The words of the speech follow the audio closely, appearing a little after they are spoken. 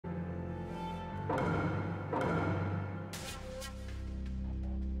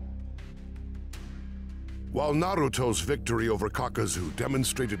While Naruto's victory over Kakazu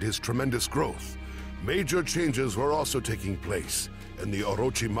demonstrated his tremendous growth, major changes were also taking place in the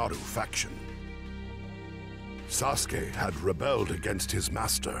Orochimaru faction. Sasuke had rebelled against his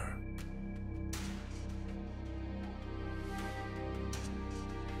master.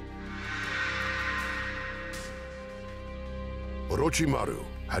 Orochimaru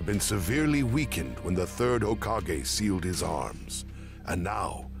had been severely weakened when the third Hokage sealed his arms, and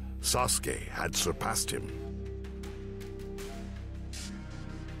now Sasuke had surpassed him.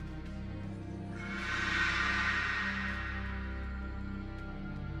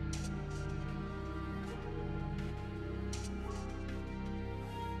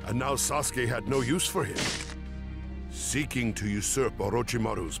 And now Sasuke had no use for him. Seeking to usurp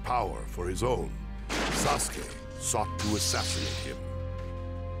Orochimaru's power for his own, Sasuke sought to assassinate him.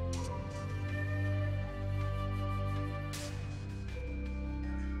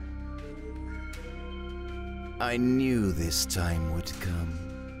 I knew this time would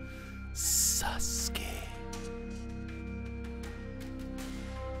come, Sasuke.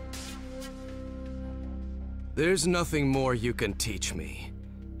 There's nothing more you can teach me.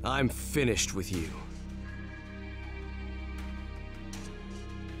 I'm finished with you.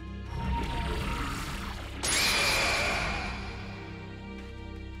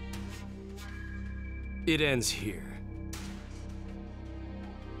 It ends here.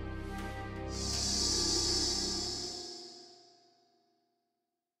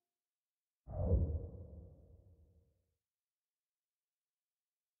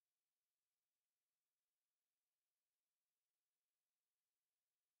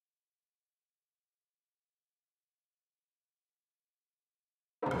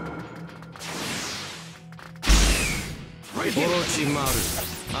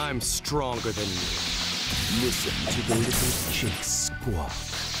 Orochimaru, I'm stronger than you. Listen to the little chick squawk.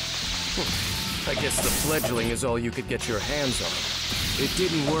 I guess the fledgling is all you could get your hands on. It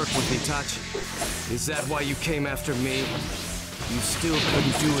didn't work with Itachi. Is that why you came after me? You still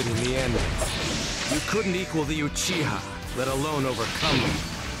couldn't do it in the end. You couldn't equal the Uchiha, let alone overcome them.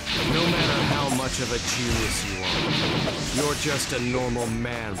 No matter how much of a genius you are, you're just a normal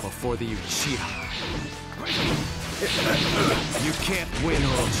man before the Uchiha. You can't win,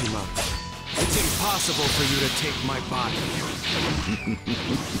 Orochimaru. It's impossible for you to take my body.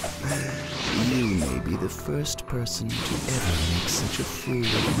 You may be the first person to ever make such a fool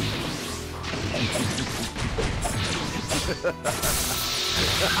of me.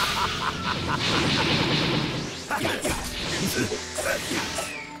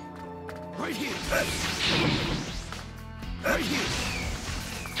 Right here. Right here.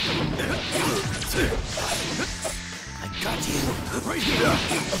 I got you. Right here.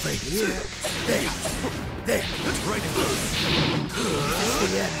 Over here. There. There. Right here.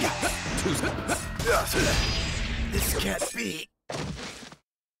 This can't be.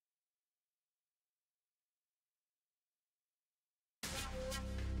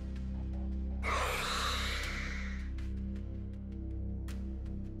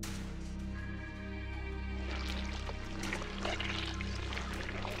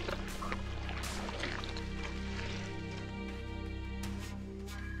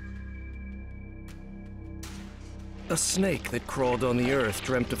 A snake that crawled on the earth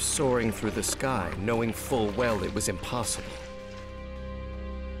dreamt of soaring through the sky, knowing full well it was impossible.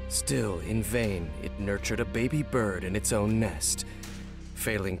 Still, in vain, it nurtured a baby bird in its own nest,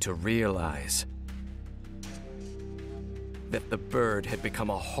 failing to realize that the bird had become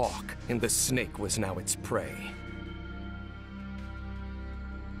a hawk and the snake was now its prey.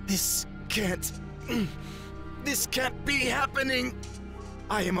 This can't be happening!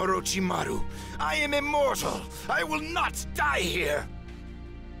 I am Orochimaru. I am immortal. I will not die here.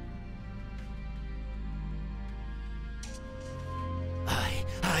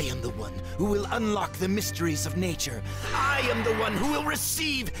 I am the one who will unlock the mysteries of nature. I am the one who will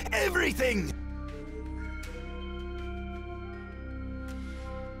receive everything.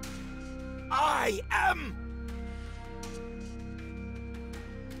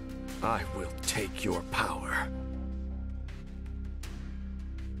 I will take your power.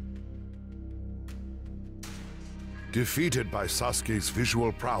 Defeated by Sasuke's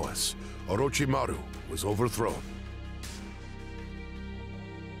visual prowess, Orochimaru was overthrown.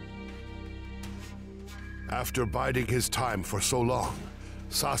 After biding his time for so long,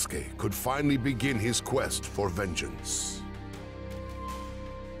 Sasuke could finally begin his quest for vengeance.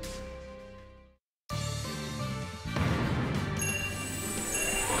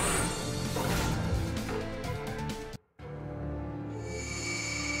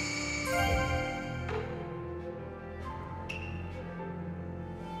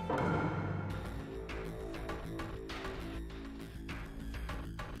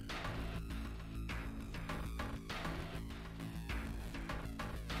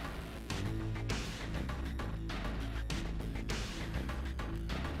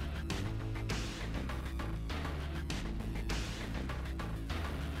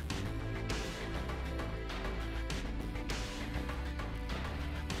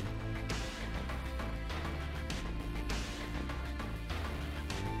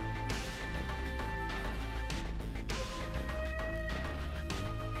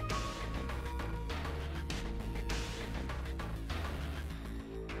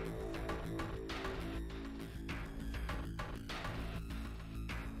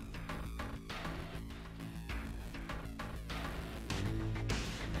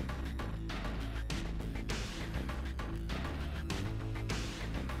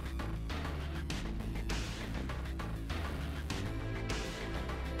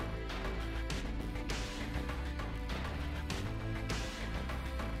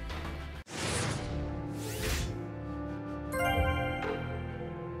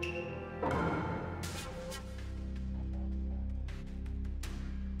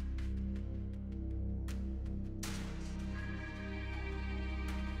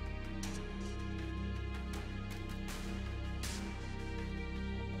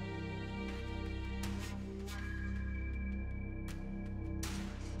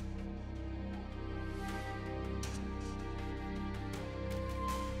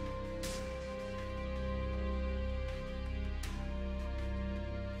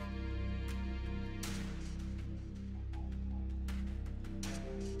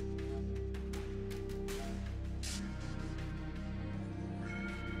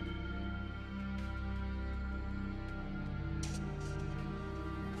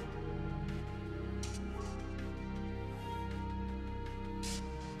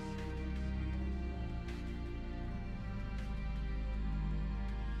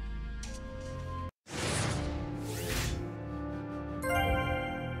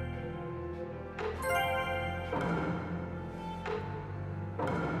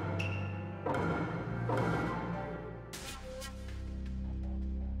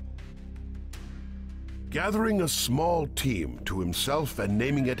 Gathering a small team to himself and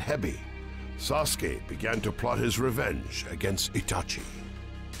naming it Hebi, Sasuke began to plot his revenge against Itachi.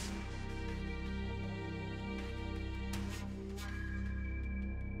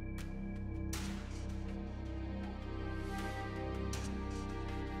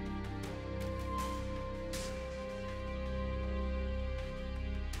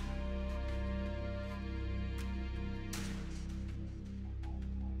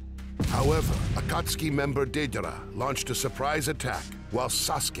 However, Akatsuki member Deidara launched a surprise attack while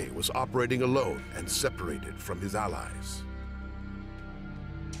Sasuke was operating alone and separated from his allies.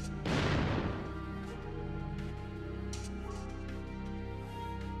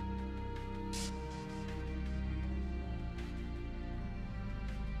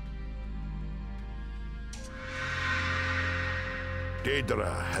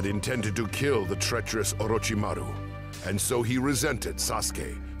 Deidara had intended to kill the treacherous Orochimaru, and so he resented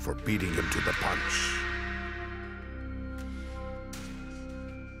Sasuke for beating him to the punch.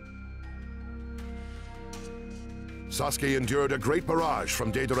 Sasuke endured a great barrage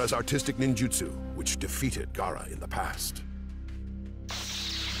from Deidara's artistic ninjutsu, which defeated Gaara in the past.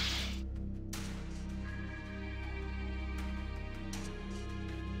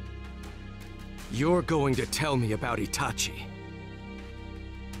 You're going to tell me about Itachi.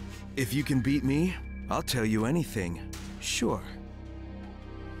 If you can beat me, I'll tell you anything. Sure.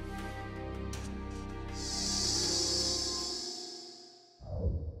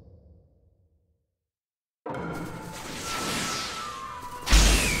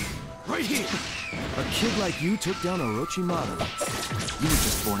 Right here! A kid like you took down Orochimaru. You were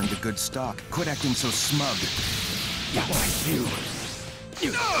just born into good stock. Quit acting so smug. Yeah, like you.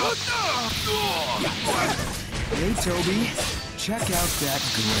 Hey, Toby. Check out that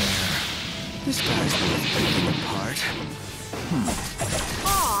glare. This guy's worth picking apart.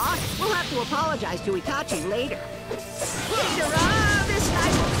 Aw, we'll have to apologize to Itachi later. Deidara, this guy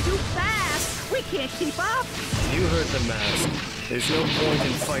moves too fast. We can't keep up. You heard the mask. There's no point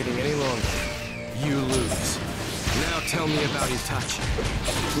in fighting any longer. You lose. Now tell me about Itachi.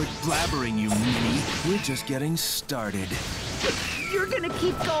 Quit blabbering, you ninny. We're just getting started. You're gonna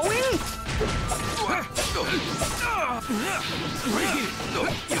keep going?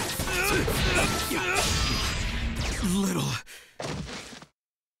 Little.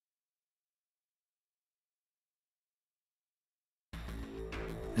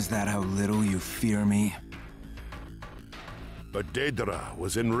 Is that how little you fear me? But Deidara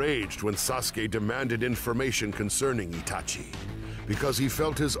was enraged when Sasuke demanded information concerning Itachi, because he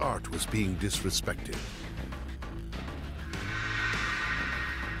felt his art was being disrespected.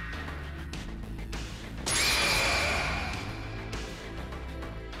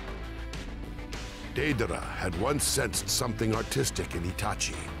 Deidara had once sensed something artistic in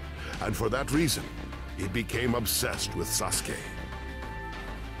Itachi, and for that reason, he became obsessed with Sasuke.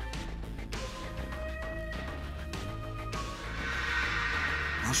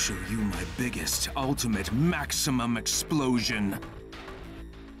 I'll show you my biggest, ultimate, maximum explosion.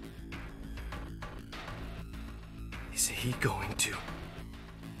 Is he going to?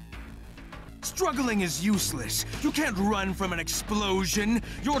 Struggling is useless. You can't run from an explosion.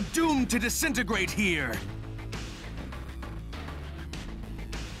 You're doomed to disintegrate here.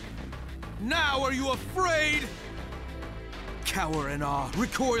 Now are you afraid? Cower in awe,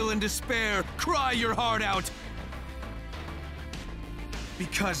 recoil in despair, cry your heart out.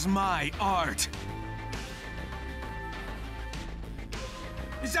 Because my art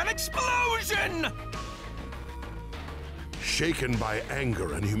is an explosion! Shaken by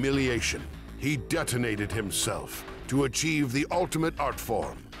anger and humiliation, he detonated himself to achieve the ultimate art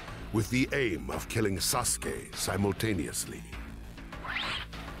form, with the aim of killing Sasuke simultaneously.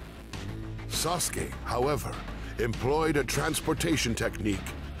 Sasuke, however, employed a transportation technique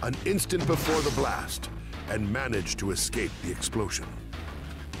an instant before the blast and managed to escape the explosion.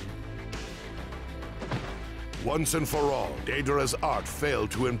 Once and for all, Deidara's art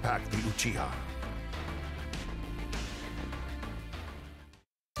failed to impact the Uchiha.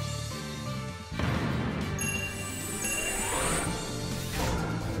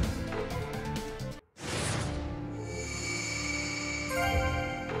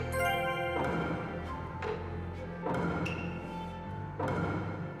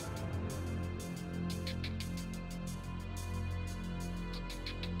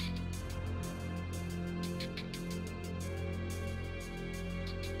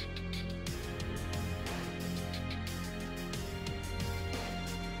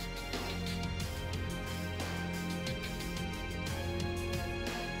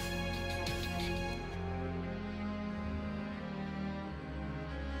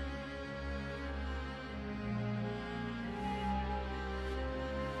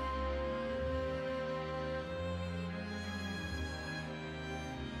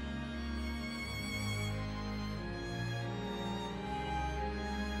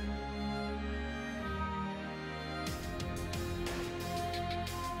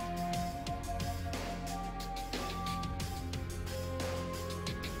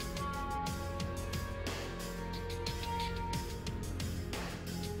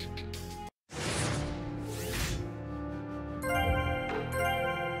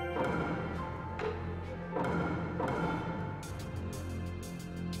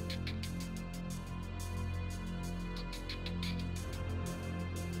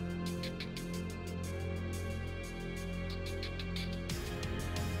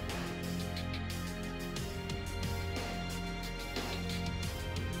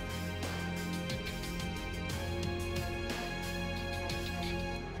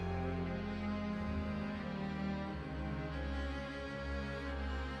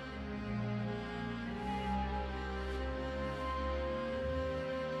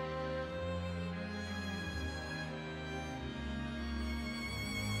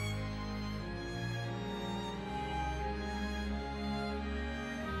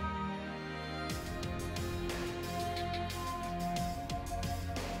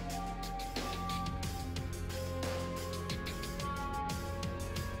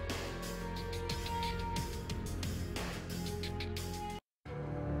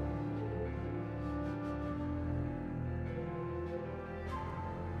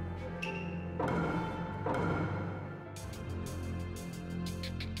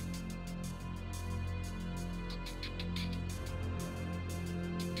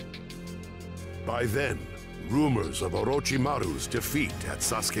 By then, rumors of Orochimaru's defeat at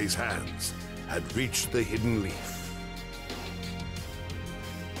Sasuke's hands had reached the Hidden Leaf.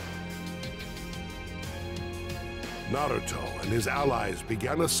 Naruto and his allies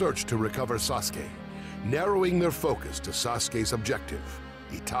began a search to recover Sasuke, narrowing their focus to Sasuke's objective,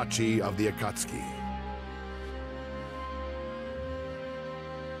 Itachi of the Akatsuki.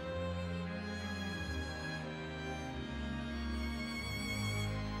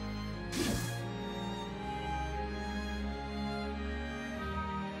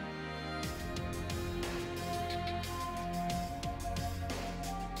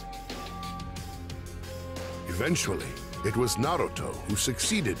 Eventually, it was Naruto who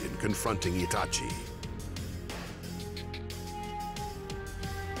succeeded in confronting Itachi.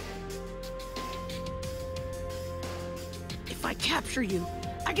 If I capture you,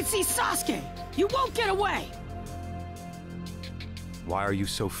 I can see Sasuke! You won't get away! Why are you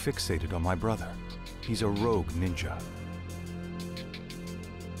so fixated on my brother? He's a rogue ninja.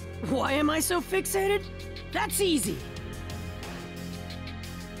 Why am I so fixated? That's easy.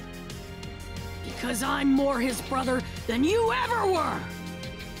 Because I'm more his brother than you ever were!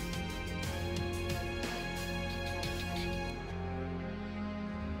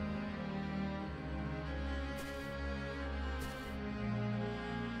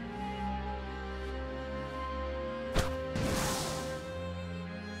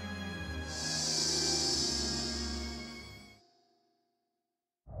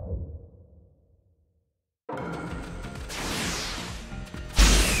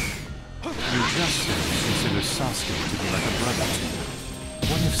 You just said you consider Sasuke to be like a brother to you.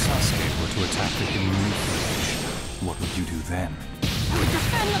 What if Sasuke were to attack the Hidden Leaf village? What would you do then? I would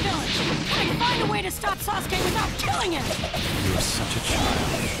defend the village! I'd find a way to stop Sasuke without killing him! You're such a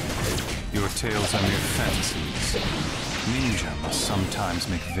child. Your tales are mere fantasies. Ninja must sometimes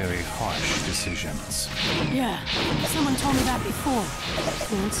make very harsh decisions. Yeah, someone told me that before.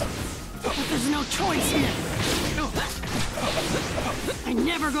 Once. But there's no choice here. I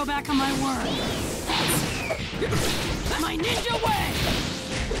never go back on my word. That's my ninja way!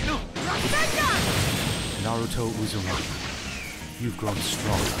 Rasengan! Naruto Uzumaki, you've grown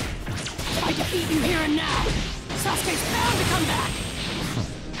stronger. If I defeat you here and now, Sasuke's bound to come back!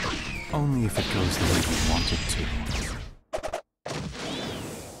 Only if it goes the way you want it to.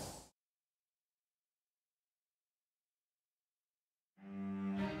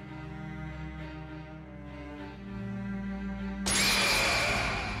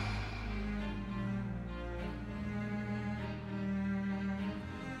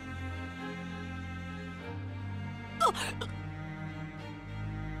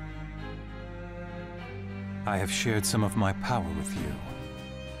 I have shared some of my power with you.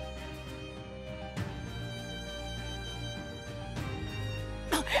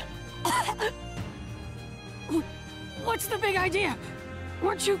 What's the big idea?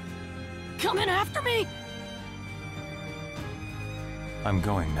 Weren't you coming after me? I'm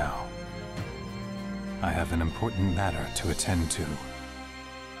going now. I have an important matter to attend to.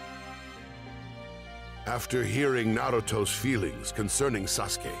 After hearing Naruto's feelings concerning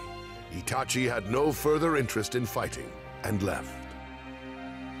Sasuke, Itachi had no further interest in fighting and left.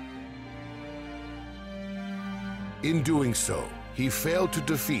 In doing so, he failed to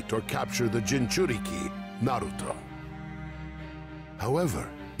defeat or capture the Jinchuriki, Naruto. However,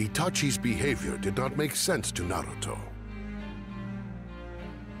 Itachi's behavior did not make sense to Naruto.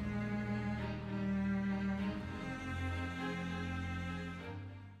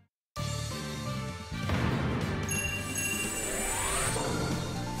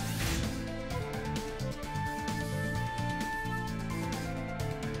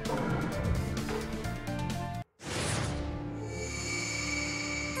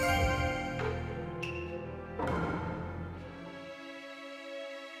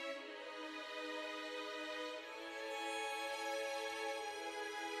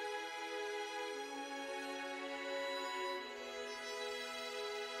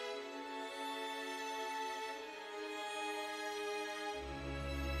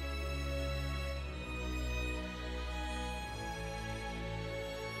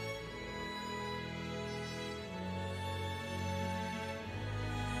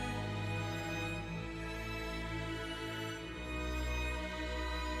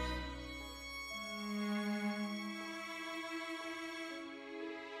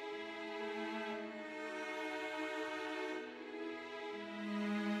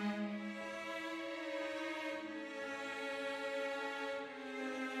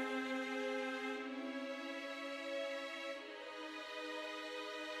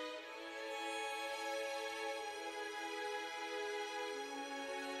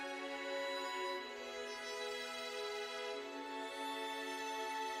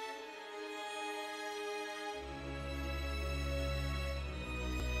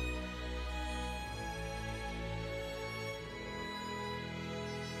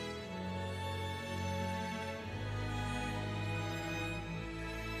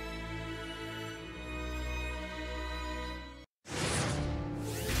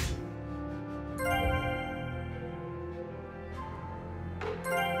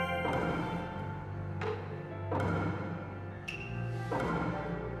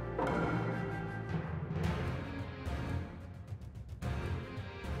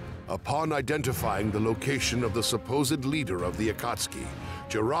 Upon identifying the location of the supposed leader of the Akatsuki,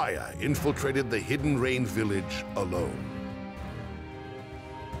 Jiraiya infiltrated the hidden rain village alone.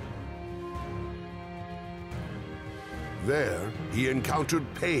 There, he encountered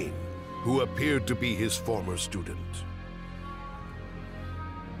Pain, who appeared to be his former student.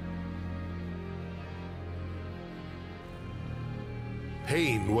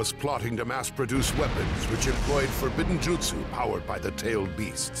 Pain was plotting to mass-produce weapons which employed forbidden jutsu powered by the tailed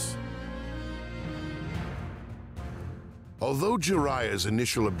beasts. Although Jiraiya's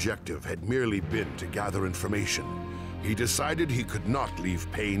initial objective had merely been to gather information, he decided he could not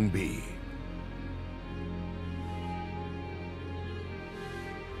leave Pain be.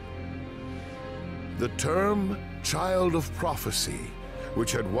 The term Child of Prophecy,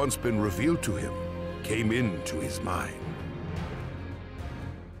 which had once been revealed to him, came into his mind.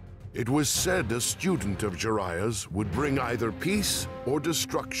 It was said a student of Jiraiya's would bring either peace or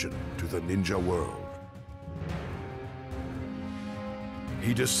destruction to the ninja world.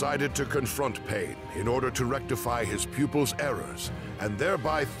 He decided to confront Pain in order to rectify his pupil's errors and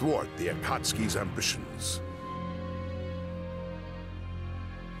thereby thwart the Akatsuki's ambitions.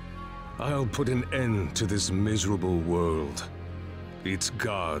 I'll put an end to this miserable world. It's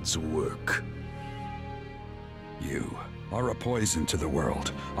God's work. You are a poison to the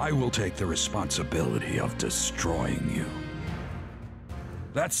world. I will take the responsibility of destroying you.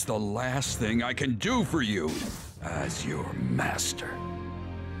 That's the last thing I can do for you as your master.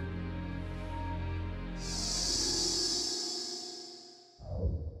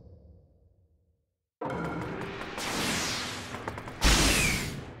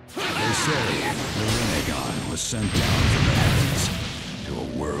 They say the Renegon was sent down from the heavens to a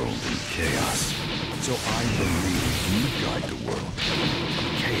world in chaos. So I believe you guide the world from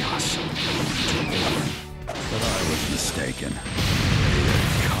chaos to order. But I was mistaken. The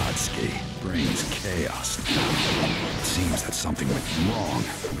Akatsuki brings chaos. It seems that something went wrong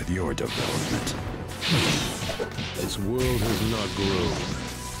with your development. This world has not grown,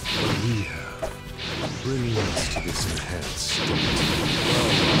 but we have, bringing us to this enhanced state. Well,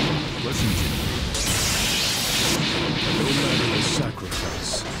 listen to me. No matter the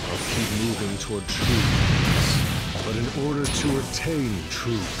sacrifice, I'll keep moving toward true peace. But in order to attain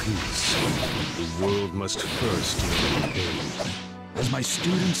true peace, the world must first know pain. As my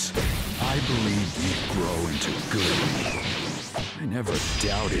students, I believe you'd grow into good people. I never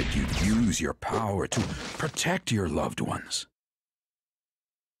doubted you'd use your power to protect your loved ones.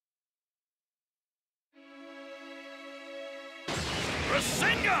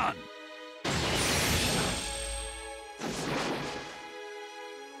 Rasengan!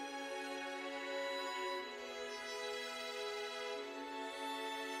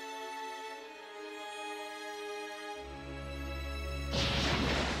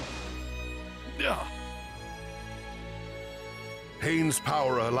 Pain's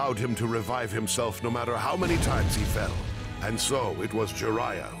power allowed him to revive himself no matter how many times he fell, and so it was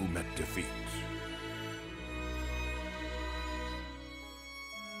Jiraiya who met defeat.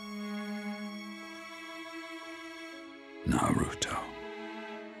 Naruto.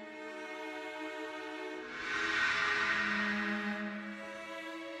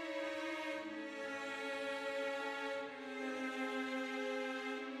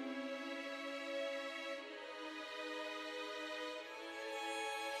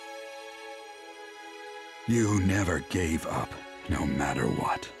 You never gave up, no matter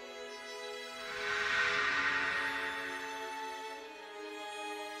what.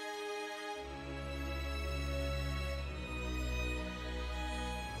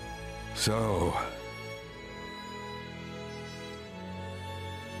 So...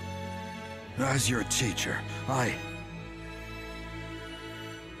 as your teacher, I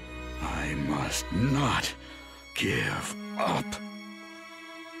must not give up.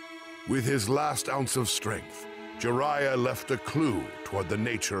 With his last ounce of strength, Jiraiya left a clue toward the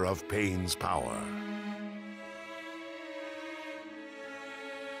nature of Pain's power.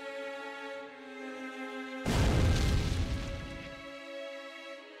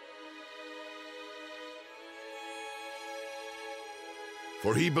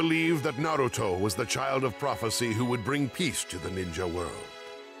 For he believed that Naruto was the child of prophecy who would bring peace to the ninja world.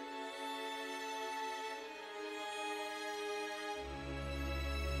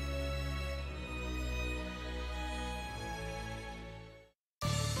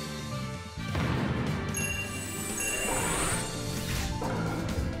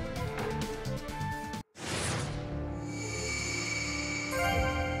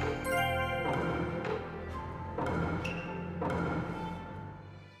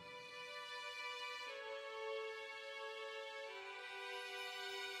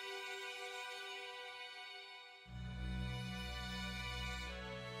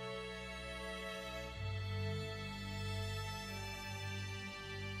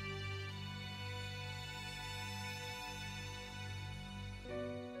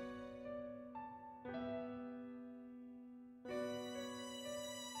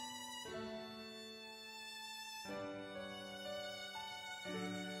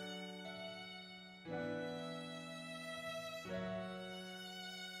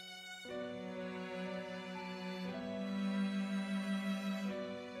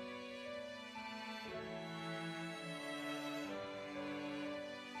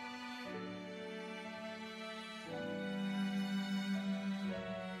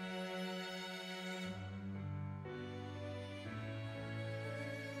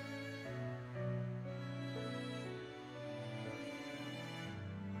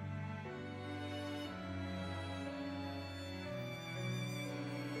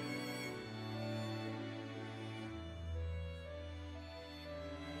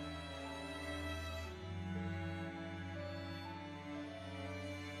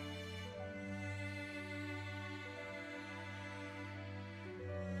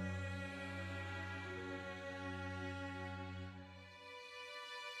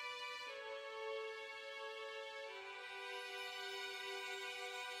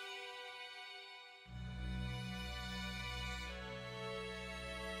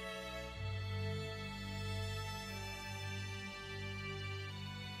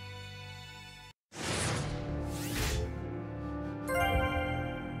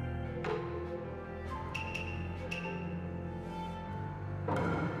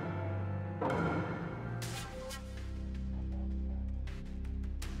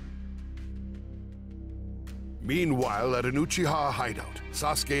 Meanwhile, at an Uchiha hideout,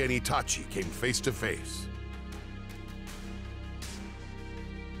 Sasuke and Itachi came face to face.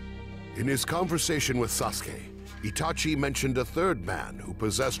 In his conversation with Sasuke, Itachi mentioned a third man who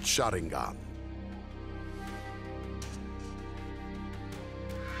possessed Sharingan.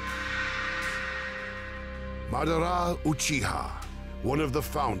 Madara Uchiha, one of the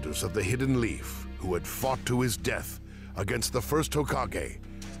founders of the Hidden Leaf, who had fought to his death against the first Hokage,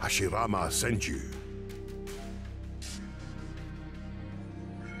 Hashirama Senju.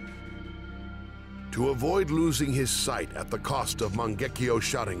 To avoid losing his sight at the cost of Mangekyo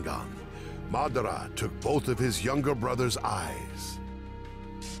Sharingan, Madara took both of his younger brother's eyes.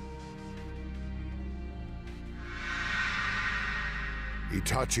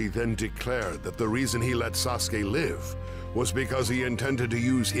 Itachi then declared that the reason he let Sasuke live was because he intended to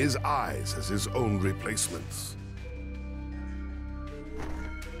use his eyes as his own replacements.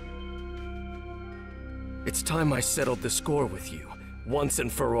 It's time I settled the score with you, once and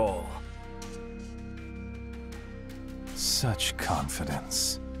for all. Such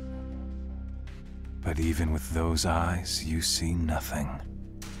confidence. But even with those eyes, you see nothing.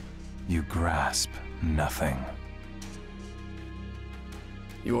 You grasp nothing.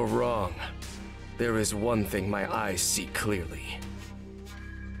 You're wrong. There is one thing my eyes see clearly.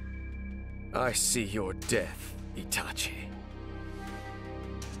 I see your death, Itachi.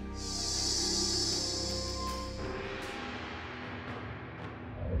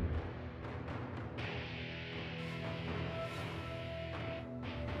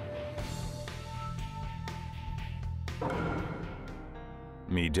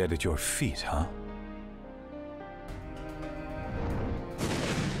 Me dead at your feet, huh?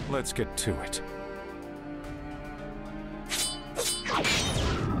 Let's get to it.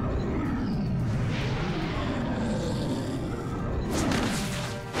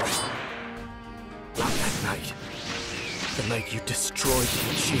 That night. The night you destroyed the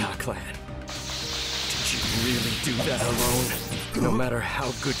Uchiha clan. Did you really do that alone? No matter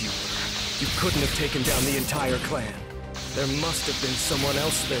how good you were, you couldn't have taken down the entire clan. There must have been someone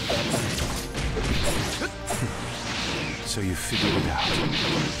else there that night. So you figured it out.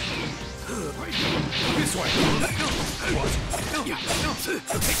 This way! What?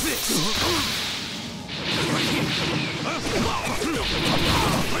 Take this! Right here!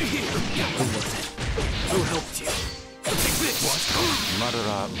 Right here! Who was it? Who helped you? Take this! What?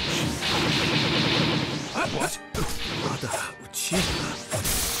 Madara Uchiha. What? Madara Uchiha?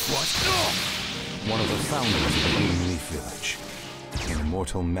 What? One of the founders of the Hidden Leaf Village. An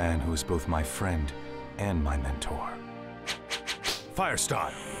immortal man who is both my friend and my mentor. Fire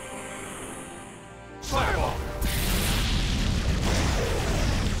style! Fireball!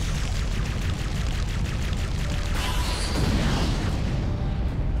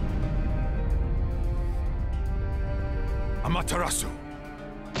 Amaterasu!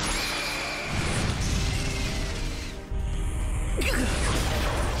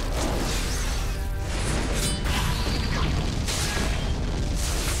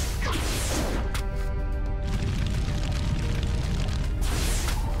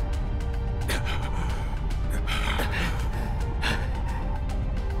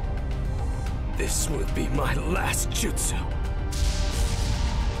 This would be my last jutsu.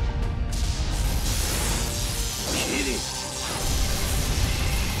 Kidding.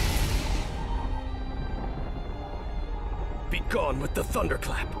 Be gone with the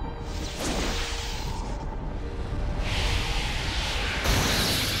thunderclap.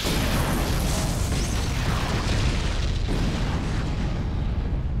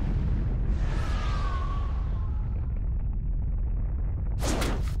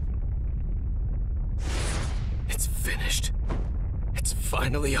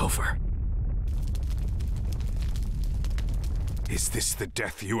 Finally over. Is this the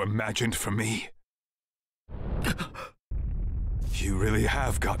death you imagined for me? You really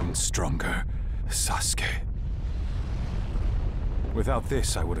have gotten stronger, Sasuke. Without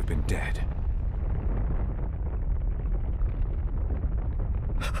this, I would have been dead.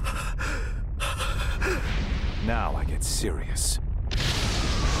 Now I get serious.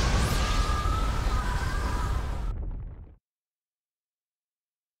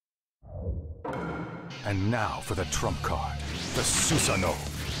 And now for the trump card, the Susanoo.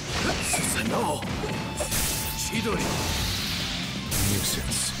 Susanoo! Chidori!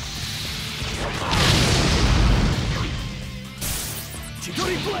 Nuisance.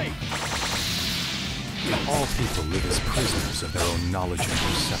 Chidori blade! All people live as prisoners of their own knowledge and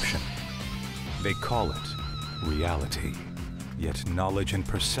perception. They call it reality. Yet knowledge and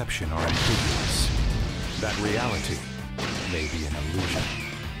perception are ambiguous. That reality may be an illusion.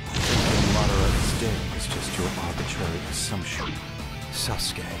 Madara is dead as just your arbitrary assumption.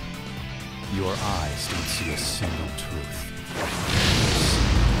 Sasuke, your eyes don't see a single truth.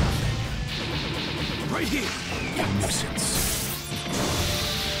 Right here! Nuisance.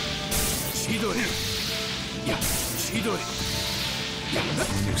 Chidori! Yeah, Chidori!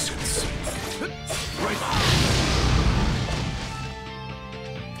 Nuisance. Right!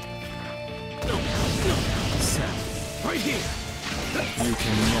 Seth, Right here! You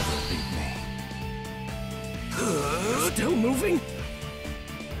can never beat me. still moving?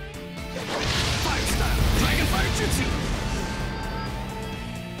 Fire style! Dragon Fire Jutsu!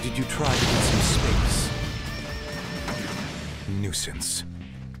 Did you try to get some space? Nuisance.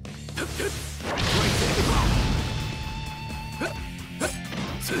 Right there!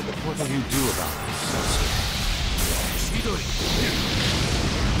 What will you do about this, Sasuke? Chidori!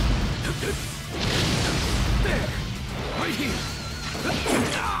 There! Right here!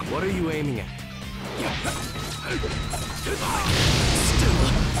 What are you aiming at?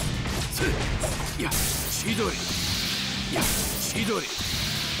 Still! Yeah, Chidori! Yeah, Chidori!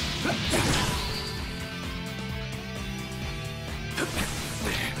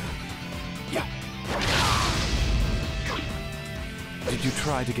 Yeah. Did you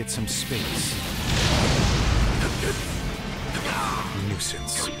try to get some space?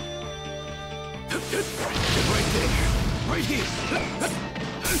 Nuisance. Right there! Right here!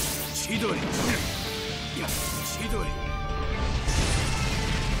 Chidori! Yeah, Chidori!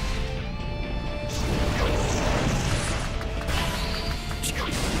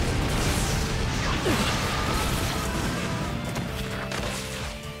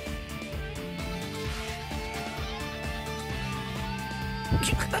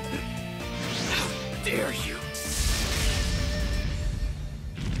 How dare you?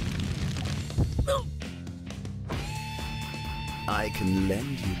 I can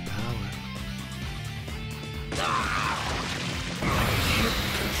lend you power.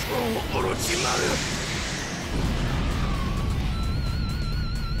 Control Orochimaru!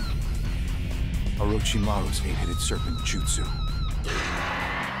 Orochimaru's eight-headed serpent jutsu.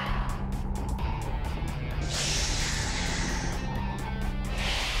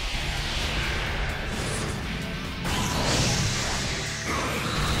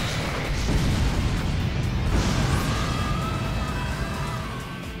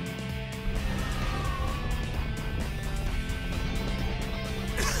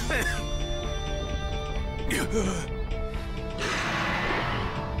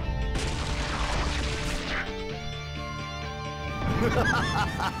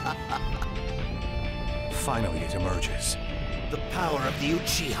 Finally, it emerges. The power of the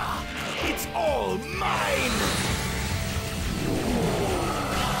Uchiha. It's all mine!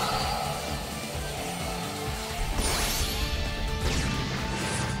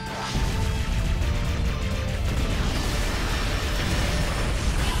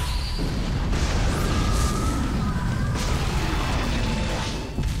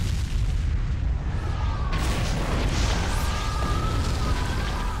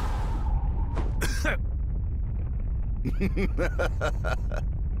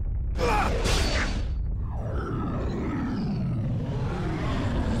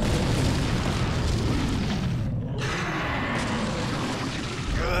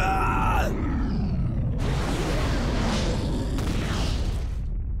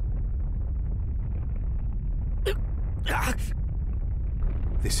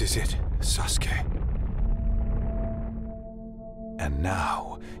 This is it, Sasuke. And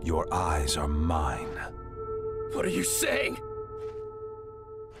now, your eyes are mine. What are you saying?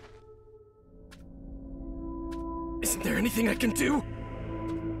 Isn't there anything I can do?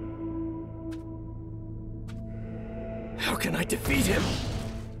 How can I defeat him?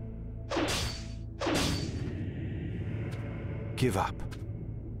 Give up.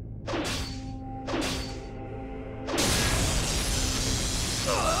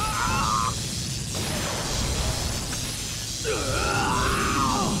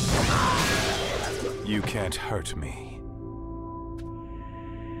 You can't hurt me.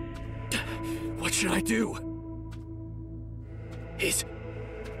 What should I do?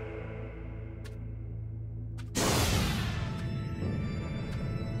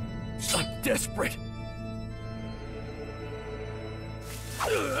 I'm desperate.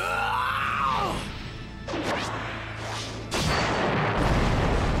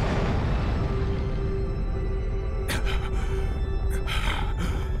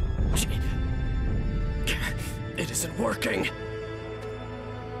 It isn't working.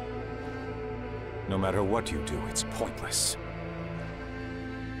 No matter what you do, it's pointless.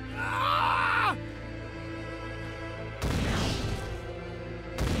 I'll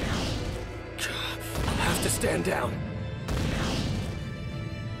stand down.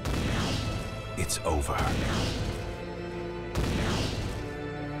 It's over.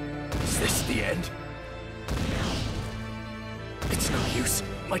 Is this the end? It's no use.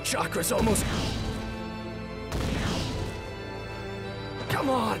 My chakra's almost... Come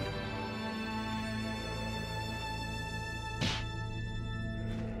on!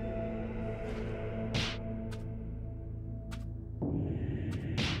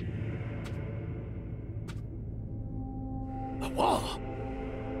 The wall!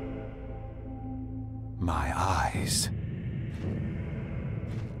 My eyes.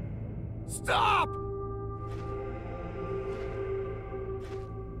 Stop!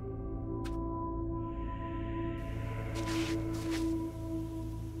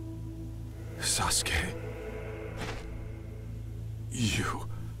 Sasuke.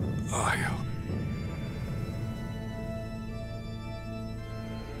 I'll...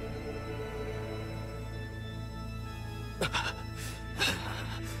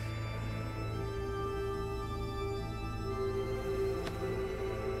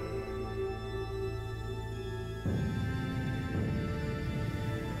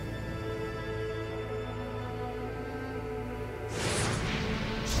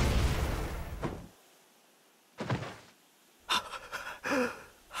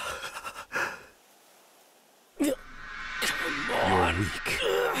 You're weak.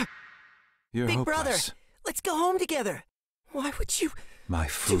 You're Big hopeless. brother, let's go home together. Why would you My do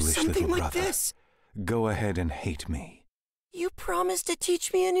foolish something little like brother. this? Go ahead and hate me. You promised to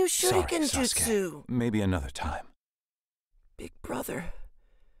teach me a new Sorry, shuriken Sasuke. jutsu. Maybe another time. Big brother,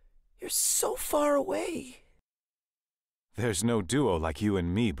 you're so far away. There's no duo like you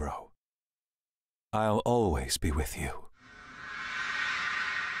and me, bro. I'll always be with you.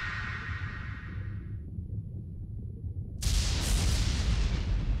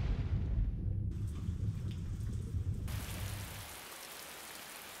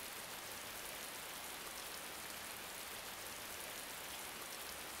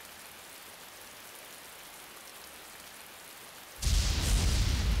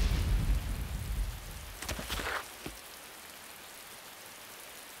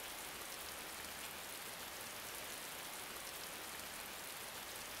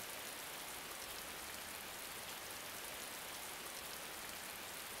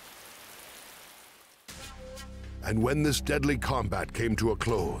 And when this deadly combat came to a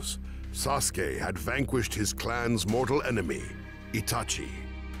close, Sasuke had vanquished his clan's mortal enemy, Itachi.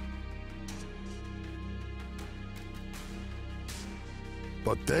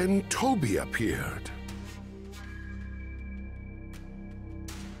 But then Toby appeared.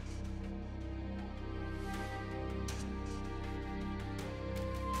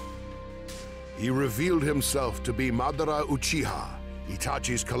 He revealed himself to be Madara Uchiha,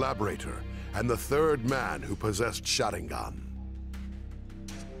 Itachi's collaborator, and the third man who possessed Sharingan.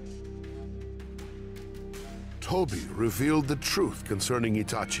 Toby revealed the truth concerning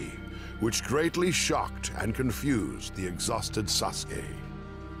Itachi, which greatly shocked and confused the exhausted Sasuke.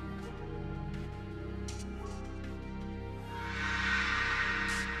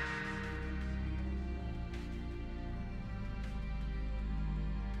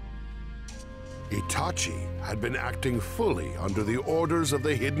 Itachi had been acting fully under the orders of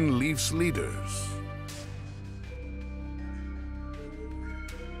the Hidden Leaf's leaders.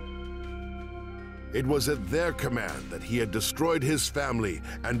 It was at their command that he had destroyed his family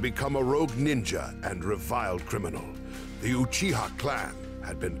and become a rogue ninja and reviled criminal. The Uchiha clan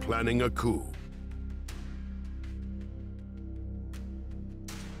had been planning a coup.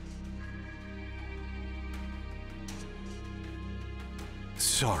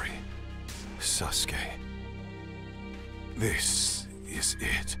 Sorry, Sasuke. This is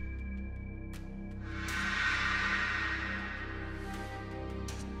it.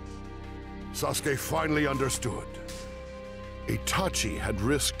 Sasuke finally understood. Itachi had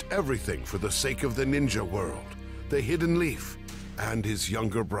risked everything for the sake of the ninja world, the Hidden Leaf, and his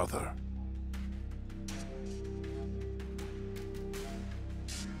younger brother.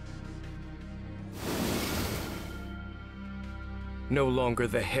 No longer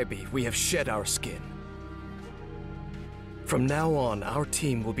the Hebi, we have shed our skin. From now on, our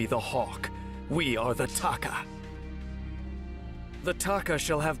team will be the Hawk. We are the Taka. The Taka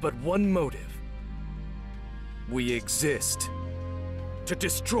shall have but one motive. We exist to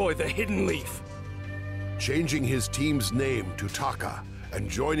destroy the Hidden Leaf. Changing his team's name to Taka and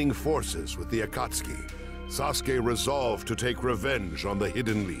joining forces with the Akatsuki, Sasuke resolved to take revenge on the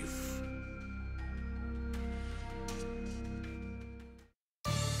Hidden Leaf.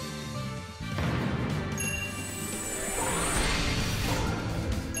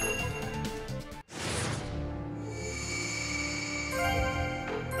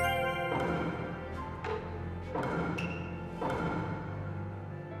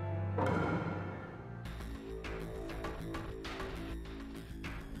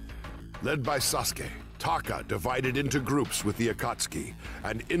 Led by Sasuke, Taka divided into groups with the Akatsuki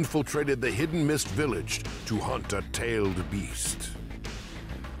and infiltrated the Hidden Mist village to hunt a tailed beast.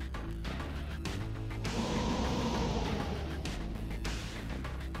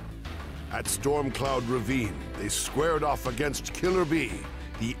 At Stormcloud Ravine, they squared off against Killer Bee,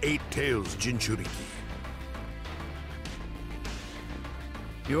 the Eight Tails Jinchuriki.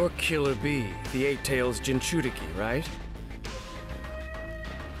 You're Killer Bee, the Eight Tails Jinchuriki, right?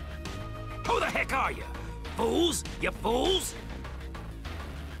 Who the heck are you? Fools? You fools?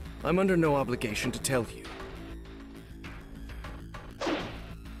 I'm under no obligation to tell you.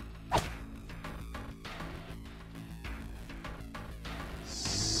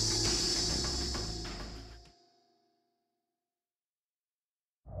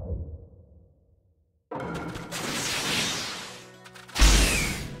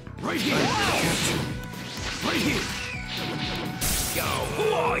 Right here! Right here! Yo,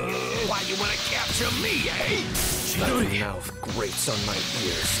 who are you? Why you wanna capture me, eh? That mouth grates on my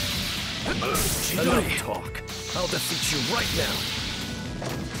ears. Enough talk. I'll defeat you right now.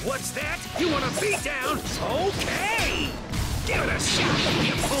 What's that? You wanna beat down? Okay! Give it a shot,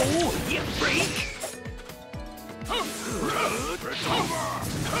 you fool! You freak!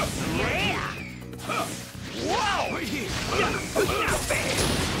 Yeah! Whoa! Right here! Not bad!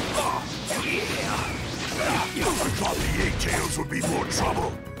 Oh, yeah! I thought the Eight Tails would be more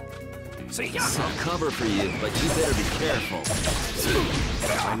trouble. See ya! I'll cover for you, but you better be careful.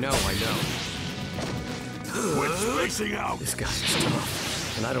 I know. Quit spacing out! This guy's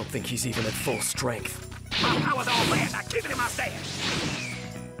tough, and I don't think he's even at full strength. How was all that? I keep it in my stash.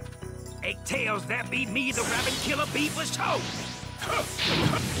 Eight Tails, that beat me, the Rabbit Killer Bee for show.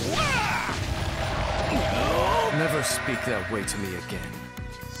 Never speak that way to me again.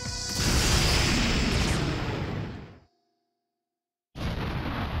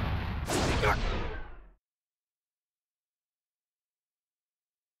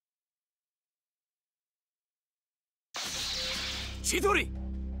 Chidori!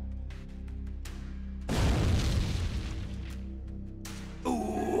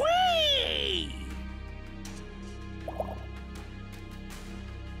 Ooh-wee!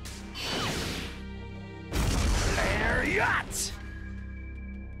 Lariat!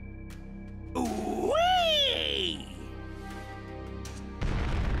 Ooh-wee!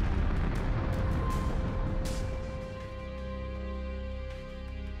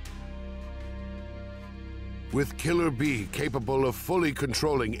 With Killer Bee capable of fully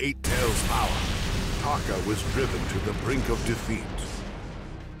controlling Eight Tails' power, Taka was driven to the brink of defeat.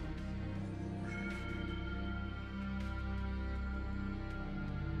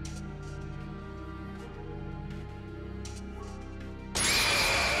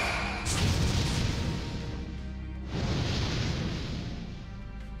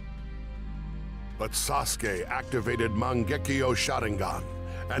 But Sasuke activated Mangekyo Sharingan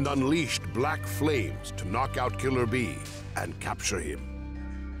and unleashed black flames to knock out Killer Bee and capture him.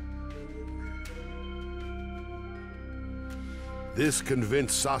 This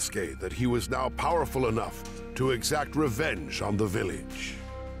convinced Sasuke that he was now powerful enough to exact revenge on the village.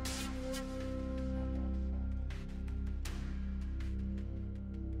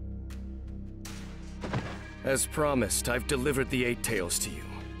 As promised, I've delivered the Eight Tails to you.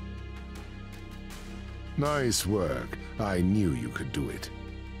 Nice work. I knew you could do it.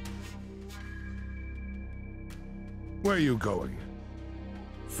 Where are you going?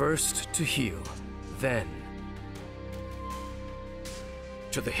 First to heal, then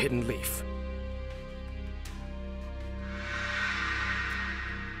to the Hidden Leaf.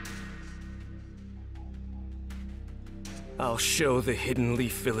 I'll show the Hidden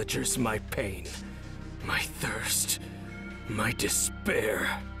Leaf villagers my pain, my thirst, my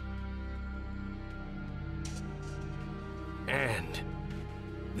despair. And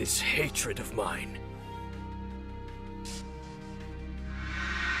this hatred of mine.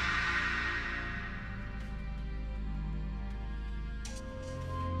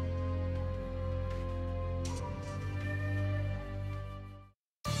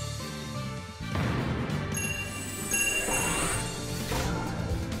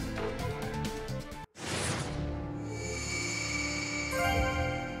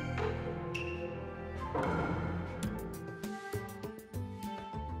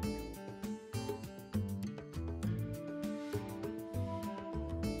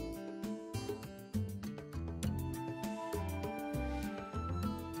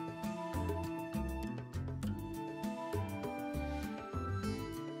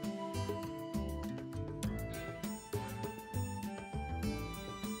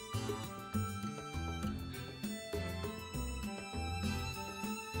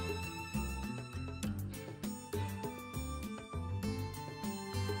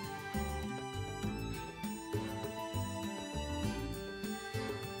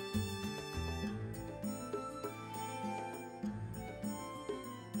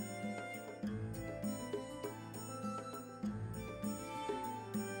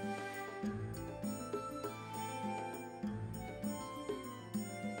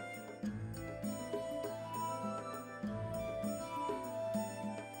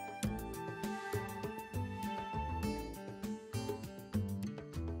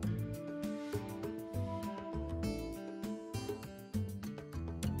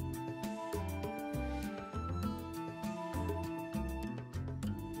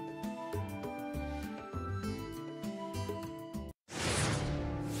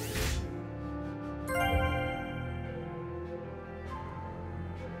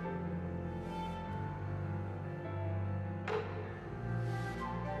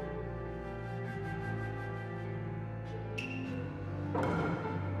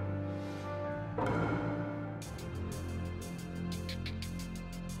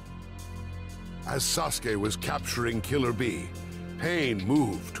 As Sasuke was capturing Killer Bee, Pain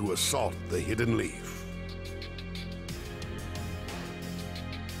moved to assault the Hidden Leaf.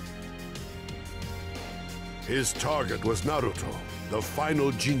 His target was Naruto, the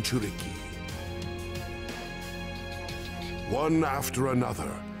final Jinchuriki. One after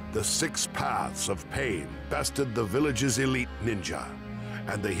another, the 6 paths of Pain bested the village's elite ninja,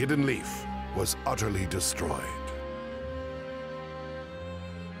 and the Hidden Leaf was utterly destroyed.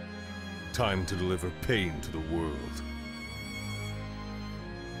 Time to deliver pain to the world.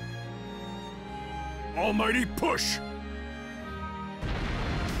 Almighty push!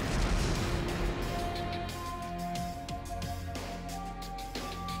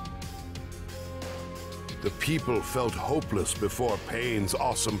 The people felt hopeless before Pain's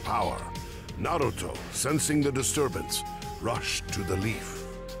awesome power. Naruto, sensing the disturbance, rushed to the leaf.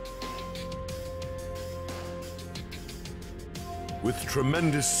 With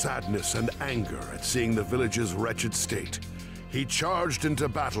tremendous sadness and anger at seeing the village's wretched state, he charged into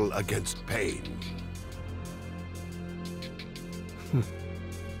battle against Pain.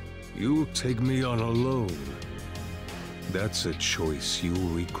 You'll take me on alone. That's a choice you'll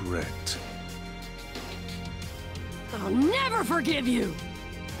regret. I'll never forgive you!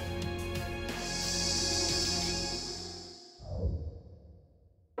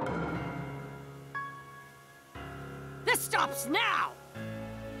 This stops now!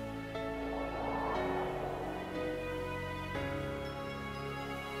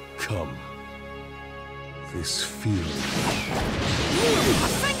 Come. This feeling.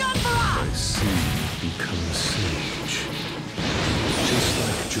 I see you become a sage. Just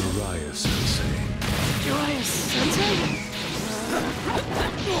like Jiraiya-sensei. Jiraiya-sensei?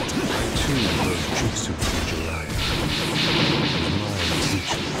 I too love jutsu from Jiraiya. Mine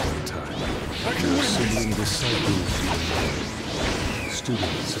teach me one time. Your sibling disciples unite.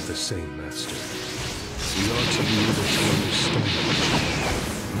 Students of the same master. We ought to be able to understand each other.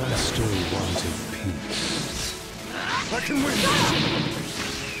 Master wanted peace. I can win!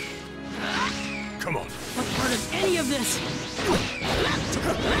 Come on. What part of any of this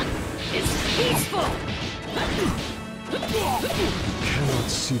is peaceful? You cannot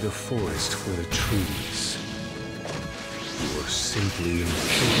see the forest for the trees. You are simply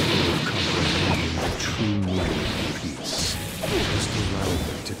incapable of comprehending the true meaning of peace. Just allow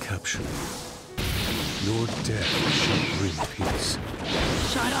them to capture you. Your death shall bring peace.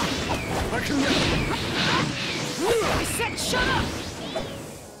 Shut up! I can win! I said shut up!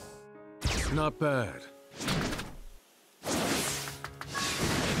 Not bad.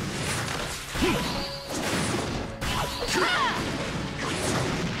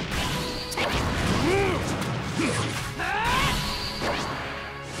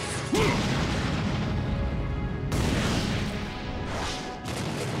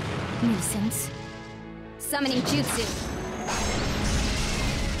 Nuisance. Summoning jutsu.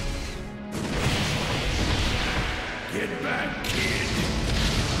 Get back, kid!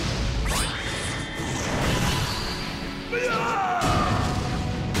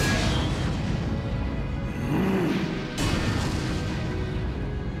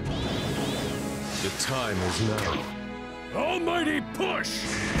 The time is now. Almighty push!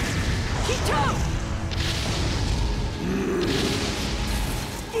 Kito!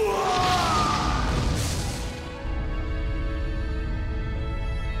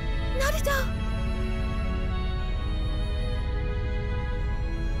 Naruto!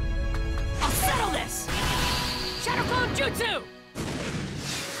 I'll settle this! Shadow Clone Jutsu!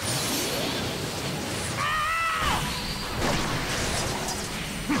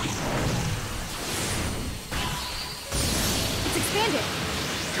 It's expanded!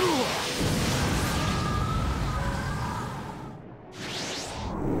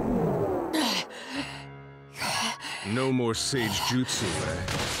 No more sage jutsu, eh?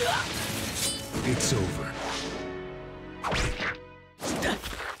 It's over.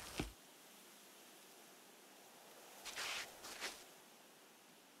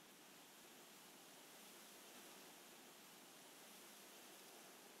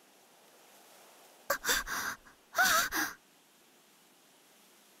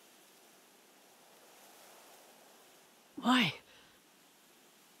 Why?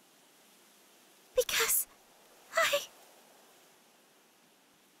 Because I...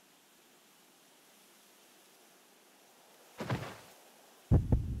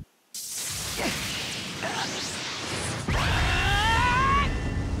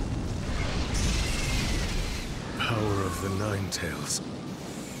 Power of the Nine Tails.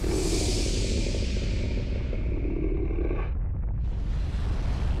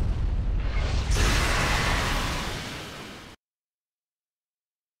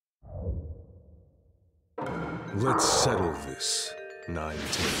 Let's settle this,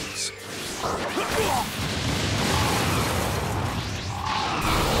 Nine-Tails.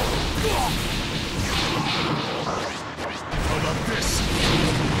 How about this?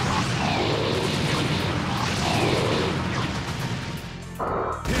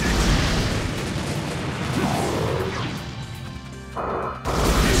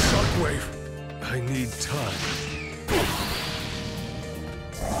 Shockwave! I need time.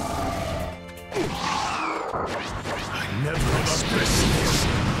 I never expected this.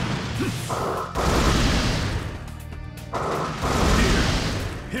 Here,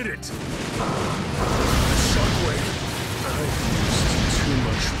 hit it! Shockwave! I've used too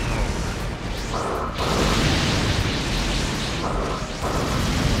much power.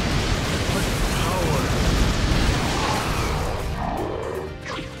 What power?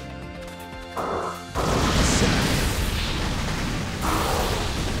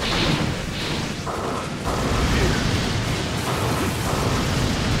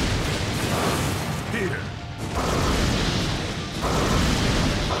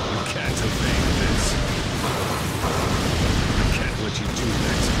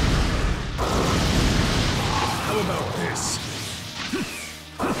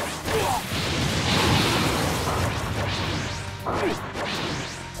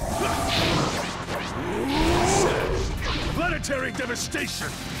 Planetary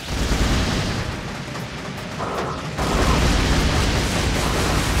devastation!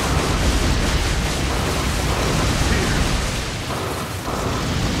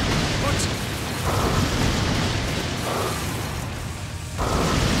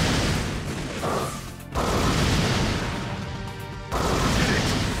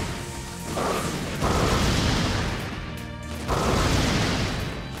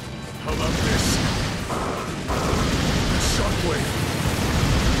 How about this? Shockwave!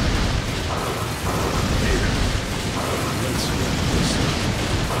 Here! Let's wrap this up.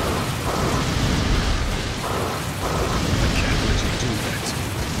 I can't let you do that.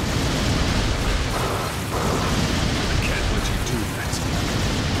 I can't let you do that.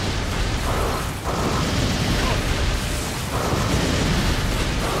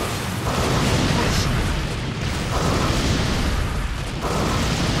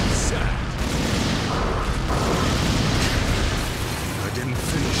 Sad. I didn't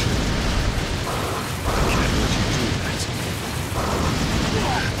finish it. I can't let you do that.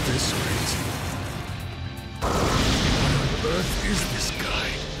 At this rate. What on earth is this guy?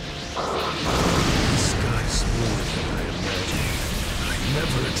 This guy's more than I imagined. I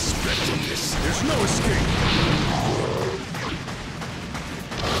never expected this. There's no escape.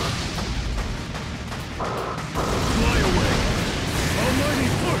 Fly away. Almighty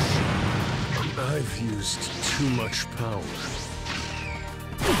push. I've used too much power.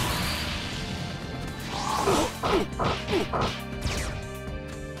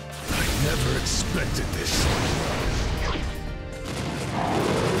 I never expected this.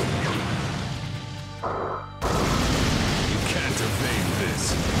 You can't evade this.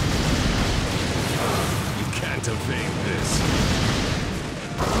 You can't evade this.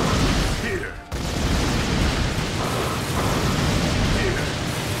 Here. Here.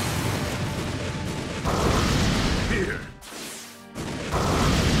 Here.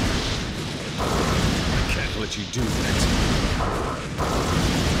 I can't let you do that.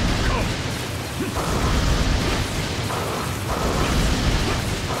 Come.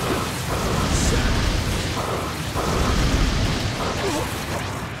 Sad.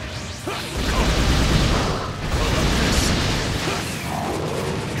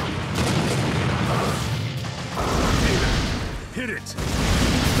 Hit it!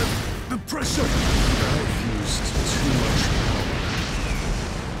 The pressure! I've used too much power.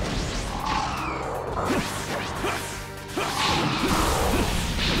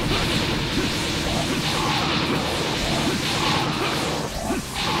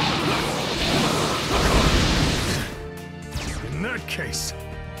 In that case,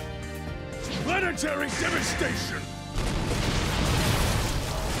 planetary devastation!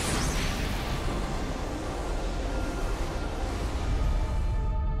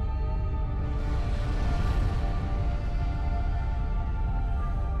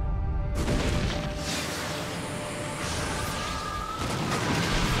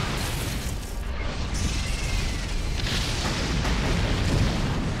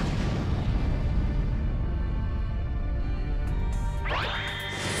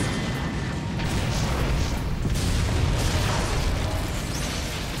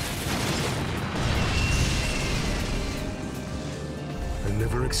 I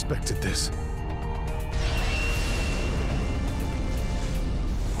never expected this.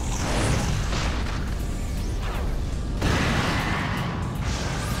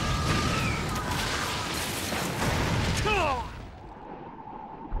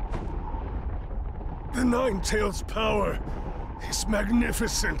 Nine-Tails' power is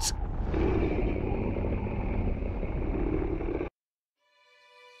magnificent.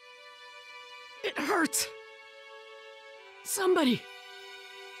 It hurts. Somebody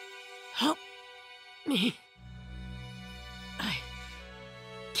help me. I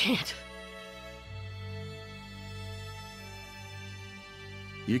can't.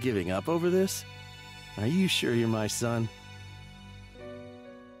 You giving up over this? Are you sure you're my son?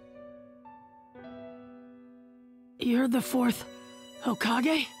 You're the fourth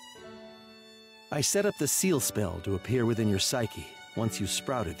Hokage? I set up the seal spell to appear within your psyche once you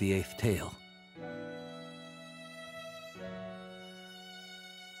sprouted the 8th tail.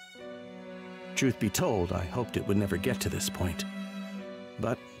 Truth be told, I hoped it would never get to this point.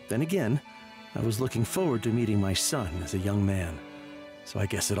 But then again, I was looking forward to meeting my son as a young man, so I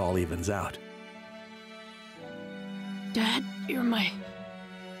guess it all evens out. Dad, you're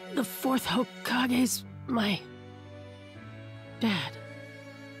the fourth Hokage's my dad.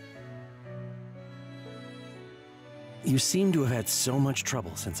 You seem to have had so much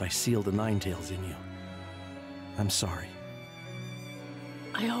trouble since I sealed the Nine-Tails in you. I'm sorry.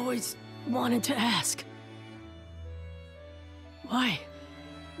 I always wanted to ask. Why?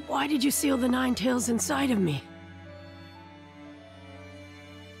 Why did you seal the Nine-Tails inside of me?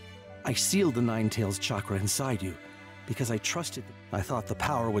 I sealed the Nine-Tails chakra inside you because I trusted. I thought the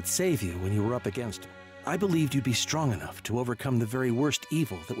power would save you when you were up against him. I believed you'd be strong enough to overcome the very worst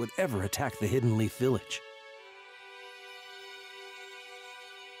evil that would ever attack the Hidden Leaf Village.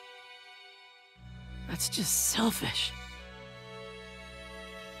 That's just selfish.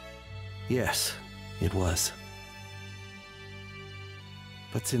 Yes, it was.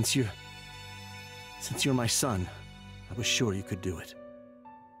 But since you're my son, I was sure you could do it.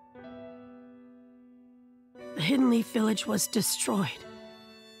 The Hidden Leaf Village was destroyed.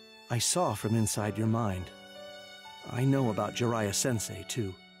 I saw from inside your mind. I know about Jiraiya-sensei,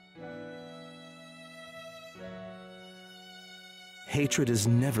 too. Hatred is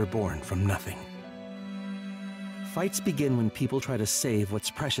never born from nothing. Fights begin when people try to save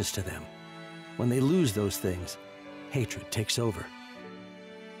what's precious to them. When they lose those things, hatred takes over.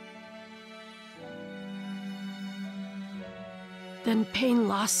 Then Pain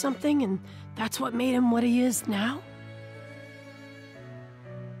lost something, and that's what made him what he is now?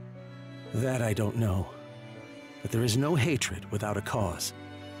 That I don't know. But there is no hatred without a cause.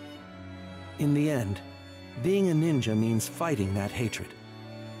 In the end, being a ninja means fighting that hatred.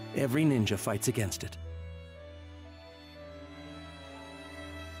 Every ninja fights against it.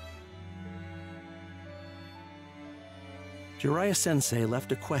 Jiraiya-sensei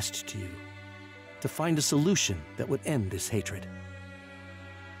left a quest to you, to find a solution that would end this hatred.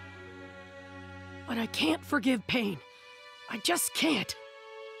 But I can't forgive Pain. I just can't.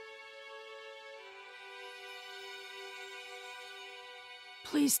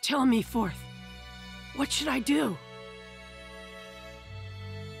 Please tell me, Fourth. What should I do?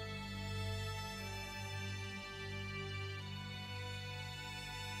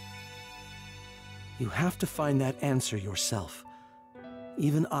 You have to find that answer yourself.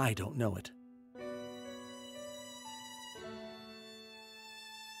 Even I don't know it.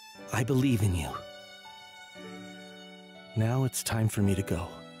 I believe in you. Now it's time for me to go.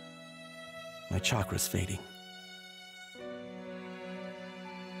 My chakra's fading.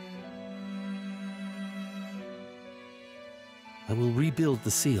 I will rebuild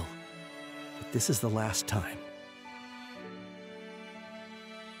the seal, but this is the last time.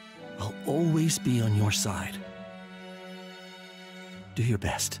 I'll always be on your side. Do your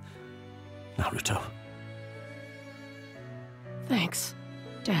best, Naruto. Thanks,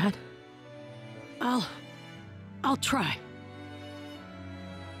 Dad. I'll try.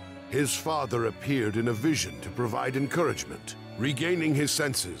 His father appeared in a vision to provide encouragement. Regaining his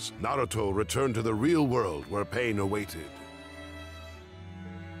senses, Naruto returned to the real world where Pain awaited.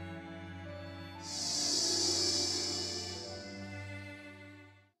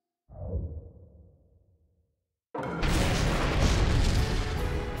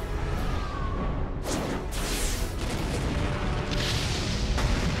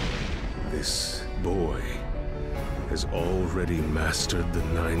 This boy has already mastered the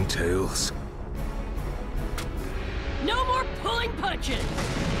Nine-Tails. No more pulling punches!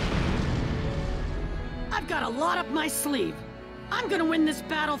 I've got a lot up my sleeve. I'm gonna win this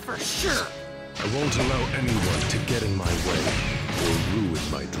battle for sure. I won't allow anyone to get in my way or ruin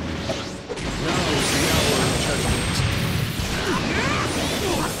my dream. Now is the hour of judgment.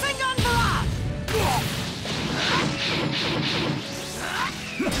 Rasengan Barrage!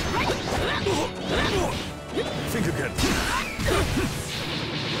 Think again.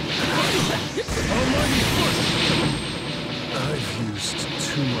 Almighty used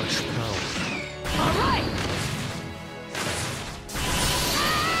too much power. All right!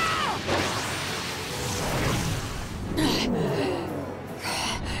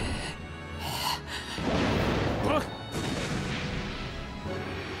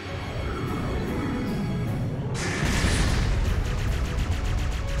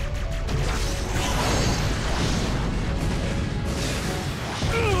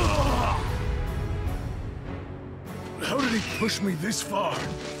 How did he push me this far?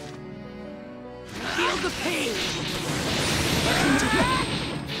 Feel the pain!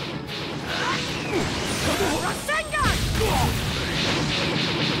 Rasengan!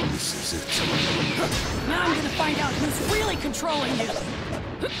 This is it. Now I'm gonna find out who's really controlling you!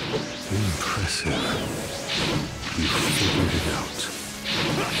 Impressive. You figured it out.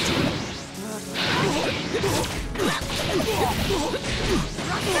 Rasengan!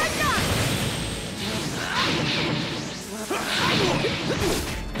 Rasengan!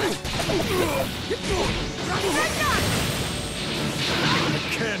 I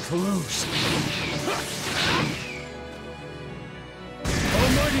can't lose.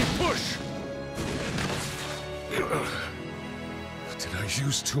 Almighty push! Did I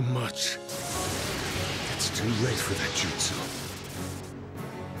use too much? It's too late for that jutsu.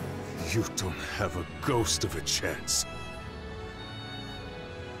 You don't have a ghost of a chance.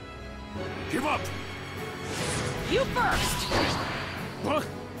 Give up! You first! What?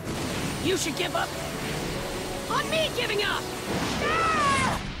 You should give up! On me giving up!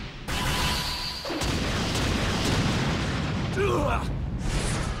 Ugh!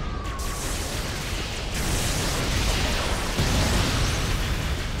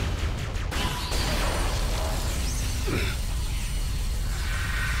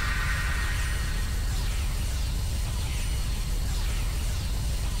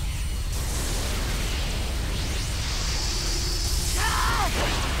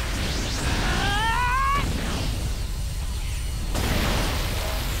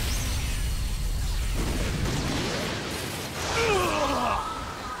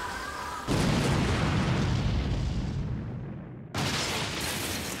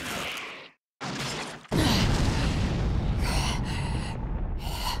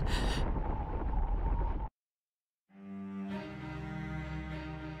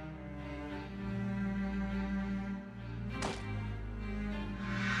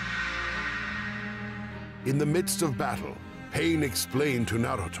 In the midst of battle, Pain explained to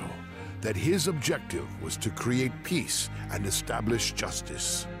Naruto that his objective was to create peace and establish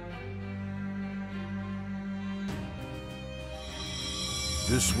justice.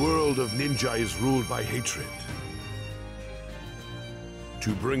 This world of ninja is ruled by hatred.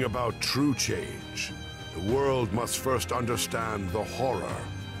 To bring about true change, the world must first understand the horror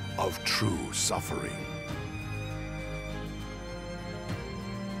of true suffering.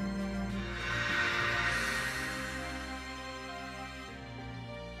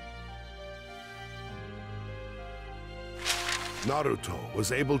 Naruto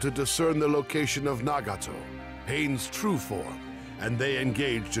was able to discern the location of Nagato, Pain's true form, and they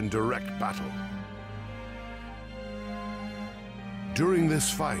engaged in direct battle. During this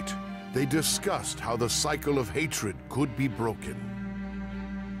fight, they discussed how the cycle of hatred could be broken.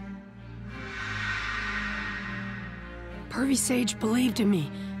 Pervy Sage believed in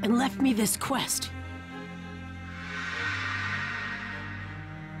me and left me this quest.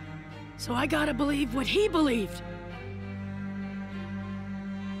 So I gotta believe what he believed.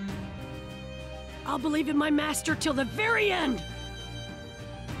 I'll believe in my master till the very end!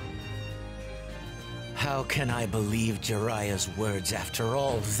 How can I believe Jiraiya's words after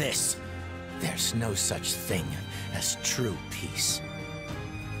all this? There's no such thing as true peace.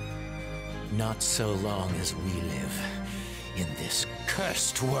 Not so long as we live in this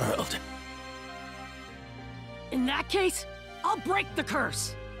cursed world. In that case, I'll break the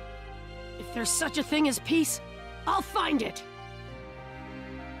curse! If there's such a thing as peace, I'll find it!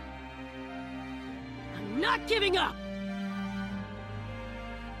 I'm not giving up!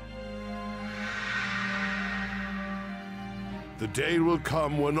 The day will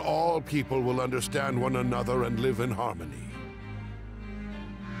come when all people will understand one another and live in harmony.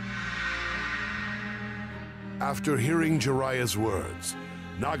 After hearing Jiraiya's words,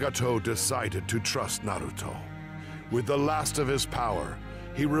 Nagato decided to trust Naruto. With the last of his power,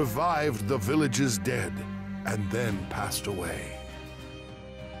 he revived the village's dead and then passed away.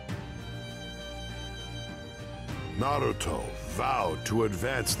 Naruto vowed to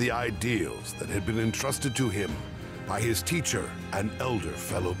advance the ideals that had been entrusted to him by his teacher and elder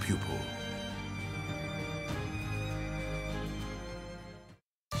fellow pupil.